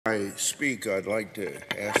I speak, I'd like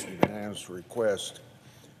to ask you to answer a request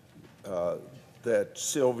that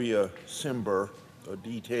Sylvia Simber, a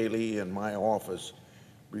detailee in my office,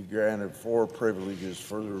 be granted 4 privileges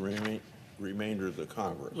for the remainder of the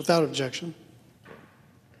Congress. Without objection.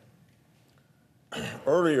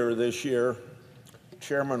 Earlier this year,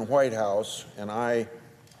 Chairman Whitehouse and I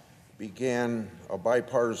began a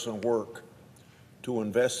bipartisan work to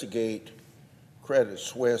investigate Credit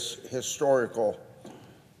Suisse historical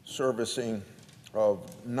servicing of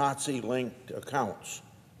Nazi-linked accounts.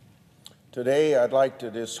 Today, I'd like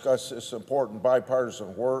to discuss this important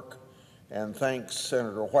bipartisan work and thank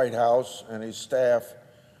Senator Whitehouse and his staff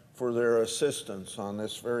for their assistance on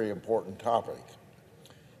this very important topic.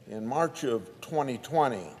 In March of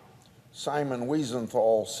 2020, Simon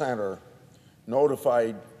Wiesenthal Center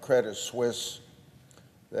notified Credit Suisse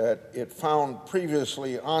that it found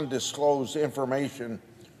previously undisclosed information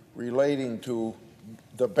relating to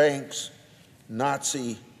the bank's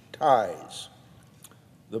Nazi ties.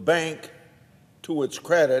 The bank, to its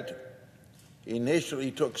credit,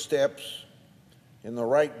 initially took steps in the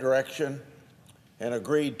right direction and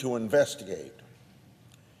agreed to investigate.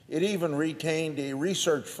 It even retained a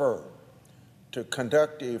research firm to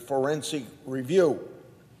conduct a forensic review.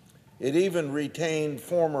 It even retained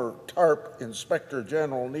former TARP Inspector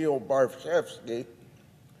General Neil Barshevsky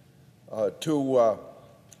to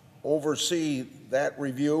oversee that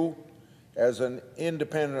review as an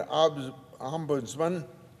independent ombudsman,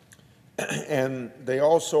 and they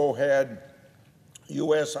also had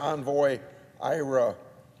U.S. Envoy Ira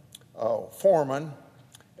Foreman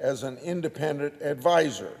as an independent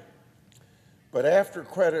advisor. But after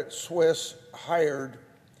Credit Suisse hired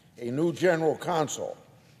a new general counsel,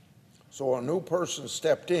 so a new person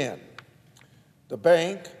stepped in, the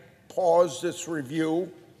bank paused its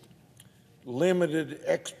review, limited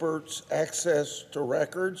experts' access to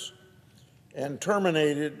records, and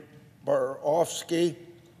terminated Borofsky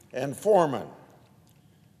and Foreman.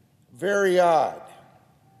 Very odd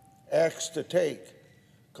acts to take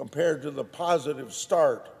compared to the positive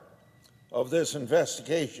start of this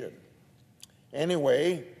investigation.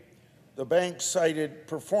 Anyway, the bank cited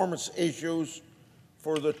performance issues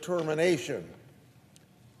for the termination.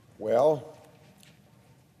 Well,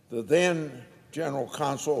 the then General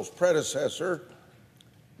Counsel's predecessor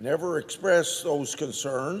never expressed those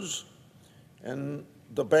concerns, and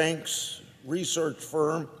the bank's research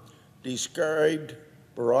firm described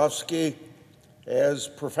Borofsky as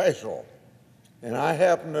professional. And I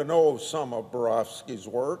happen to know some of Borofsky's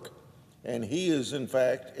work, and he is, in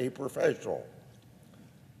fact, a professional.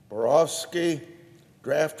 Borofsky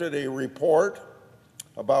drafted a report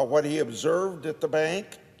about what he observed at the bank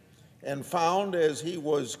and found, as he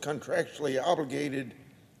was contractually obligated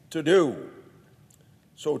to do.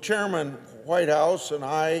 So Chairman Whitehouse and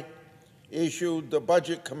I issued the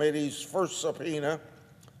Budget Committee's first subpoena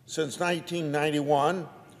since 1991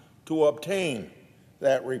 to obtain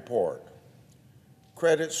that report.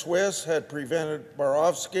 Credit Suisse had prevented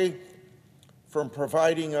Borofsky from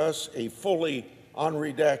providing us a fully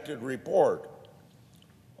unredacted report.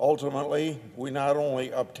 Ultimately, we not only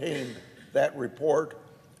obtained that report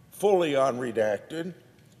fully unredacted,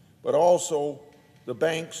 but also the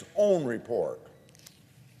bank's own report.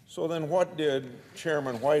 So then what did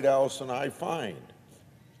Chairman Whitehouse and I find?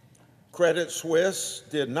 Credit Suisse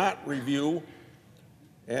did not review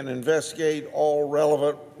and investigate all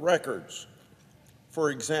relevant records.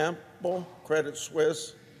 For example, Credit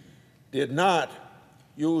Suisse did not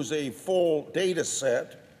use a full data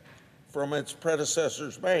set from its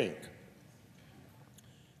predecessor's bank.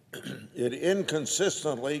 It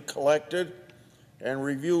inconsistently collected and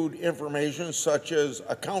reviewed information such as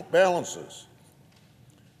account balances.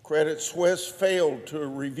 Credit Suisse failed to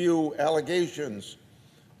review allegations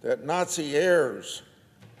that Nazi heirs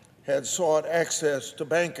had sought access to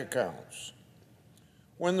bank accounts.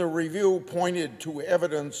 When the review pointed to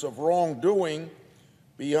evidence of wrongdoing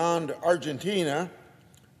beyond Argentina,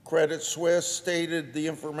 Credit Suisse stated the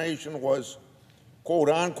information was, quote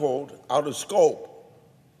unquote, out of scope,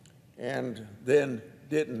 and then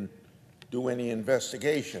didn't do any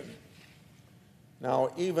investigation. Now,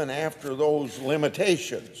 even after those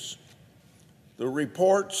limitations, the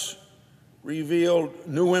reports revealed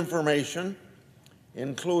new information,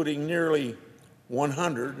 including nearly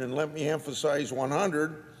 100, and let me emphasize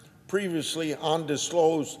 100, previously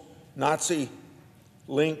undisclosed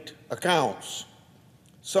Nazi-linked accounts.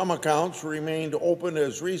 Some accounts remained open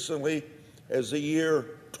as recently as the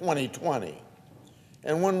year 2020.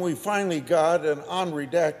 And when we finally got an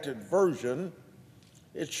unredacted version,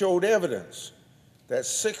 it showed evidence that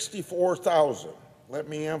 64,000 let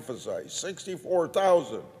me emphasize,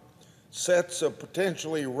 64,000 sets of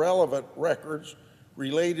potentially relevant records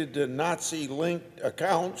related to Nazi-linked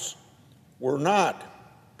accounts were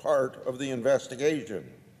not part of the investigation.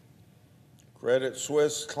 Credit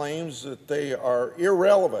Suisse claims that they are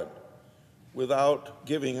irrelevant without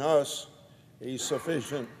giving us a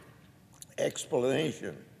sufficient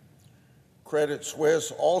explanation. Credit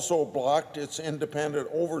Suisse also blocked its independent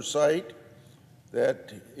oversight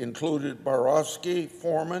that included Borowski,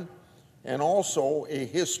 foreman, and also a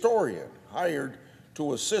historian hired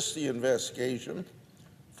to assist the investigation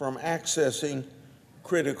from accessing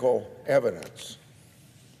critical evidence.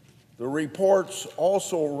 The reports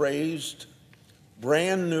also raised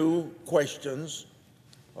brand new questions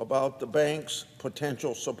about the bank's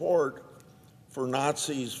potential support for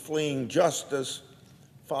Nazis fleeing justice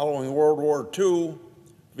following World War II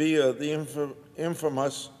via the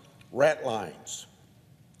infamous rat lines.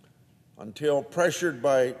 Until pressured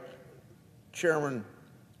by Chairman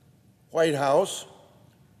Whitehouse,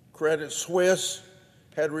 Credit Suisse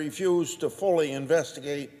had refused to fully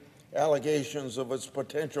investigate allegations of its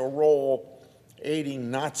potential role aiding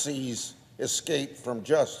Nazis' escape from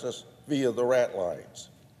justice via the rat lines.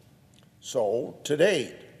 So, to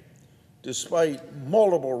date, despite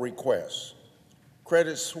multiple requests,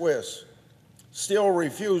 Credit Suisse still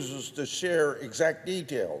refuses to share exact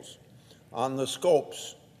details on the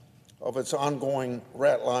scopes of its ongoing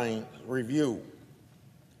rat line review.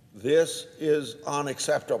 This is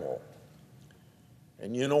unacceptable.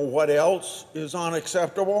 And you know what else is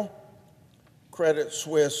unacceptable? Credit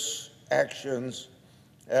Suisse actions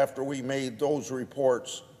after we made those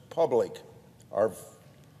reports public are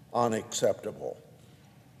unacceptable.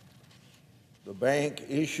 The bank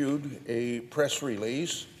issued a press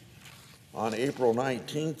release on April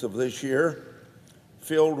 19th of this year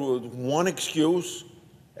filled with one excuse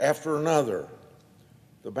after another.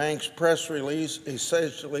 The bank's press release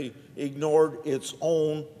essentially ignored its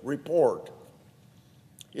own report.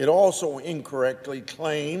 It also incorrectly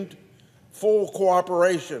claimed full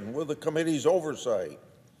cooperation with the committee's oversight,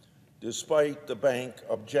 despite the bank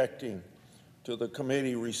objecting to the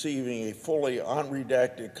committee receiving a fully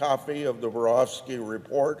unredacted copy of the Borowski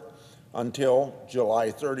report until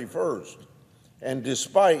July 31st, and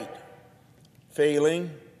despite failing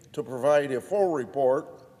to provide a full report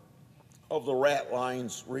of the rat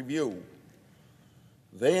lines review.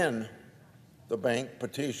 Then the bank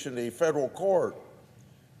petitioned a federal court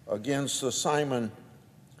against the Simon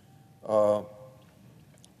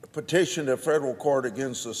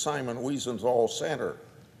Wiesenthal Center.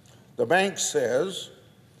 The bank says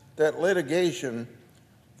that litigation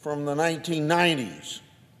from the 1990s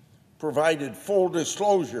provided full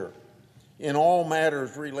disclosure in all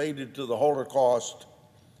matters related to the Holocaust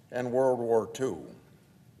and World War II.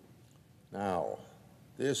 Now,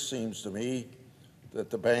 this seems to me that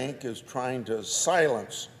the bank is trying to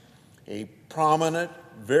silence a prominent,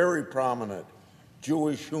 very prominent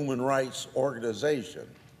Jewish human rights organization.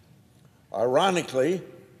 Ironically,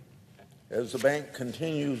 as the bank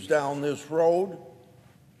continues down this road,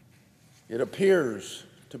 it appears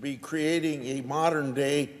to be creating a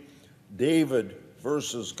modern-day David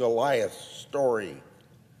versus Goliath story.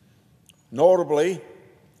 Notably,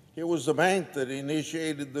 it was the bank that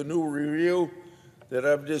initiated the new review that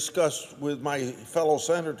I've discussed with my fellow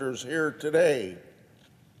senators here today.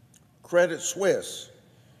 Credit Suisse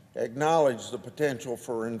acknowledged the potential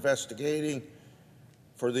for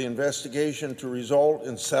the investigation to result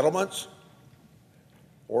in settlements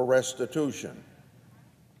or restitution.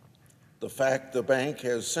 The fact the bank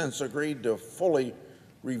has since agreed to fully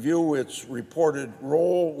review its reported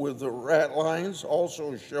role with the rat lines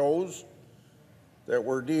also shows that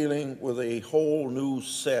we're dealing with a whole new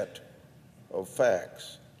set of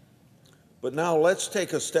facts. But now let's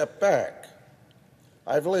take a step back.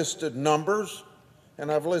 I've listed numbers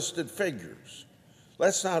and I've listed figures.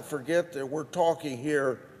 Let's not forget that we're talking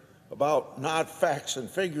here about not facts and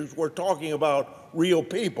figures, we're talking about real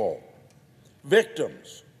people,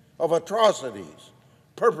 victims of atrocities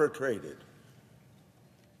perpetrated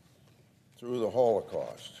through the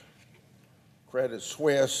Holocaust. Credit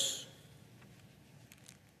Suisse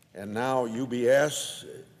and now UBS,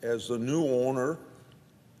 as the new owner,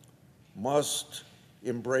 must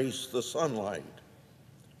embrace the sunlight,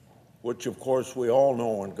 which of course we all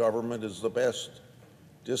know in government is the best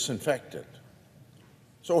disinfectant.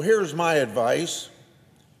 So here's my advice: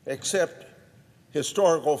 accept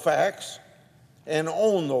historical facts and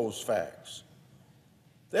own those facts.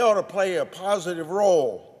 They ought to play a positive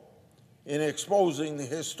role in exposing the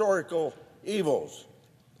historical evils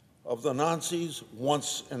of the Nazis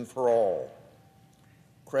once and for all.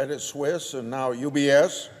 Credit Suisse, and now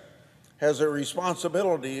UBS, has a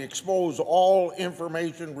responsibility to expose all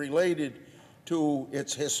information related to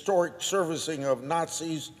its historic servicing of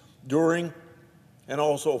Nazis during and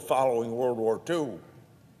also following World War II.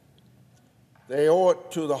 They owe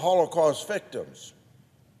it to the Holocaust victims,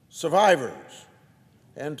 survivors,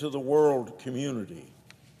 and to the world community.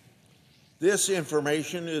 This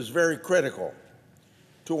information is very critical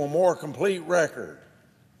to a more complete record,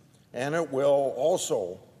 and it will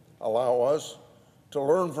also allow us to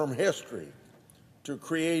learn from history to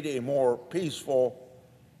create a more peaceful,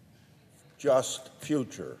 just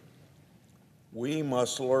future. We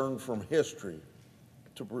must learn from history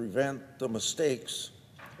to prevent the mistakes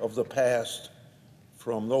of the past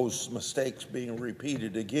from those mistakes being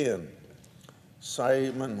repeated again.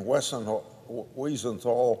 Simon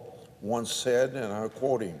Wiesenthal once said, and I'm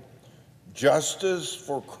quoting, "Justice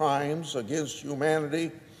for crimes against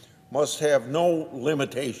humanity must have no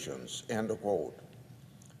limitations," end of quote.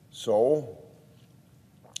 So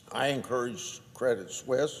I encourage Credit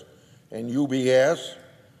Suisse and UBS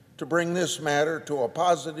to bring this matter to a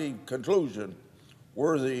positive conclusion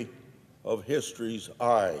worthy of history's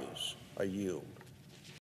eyes. I yield.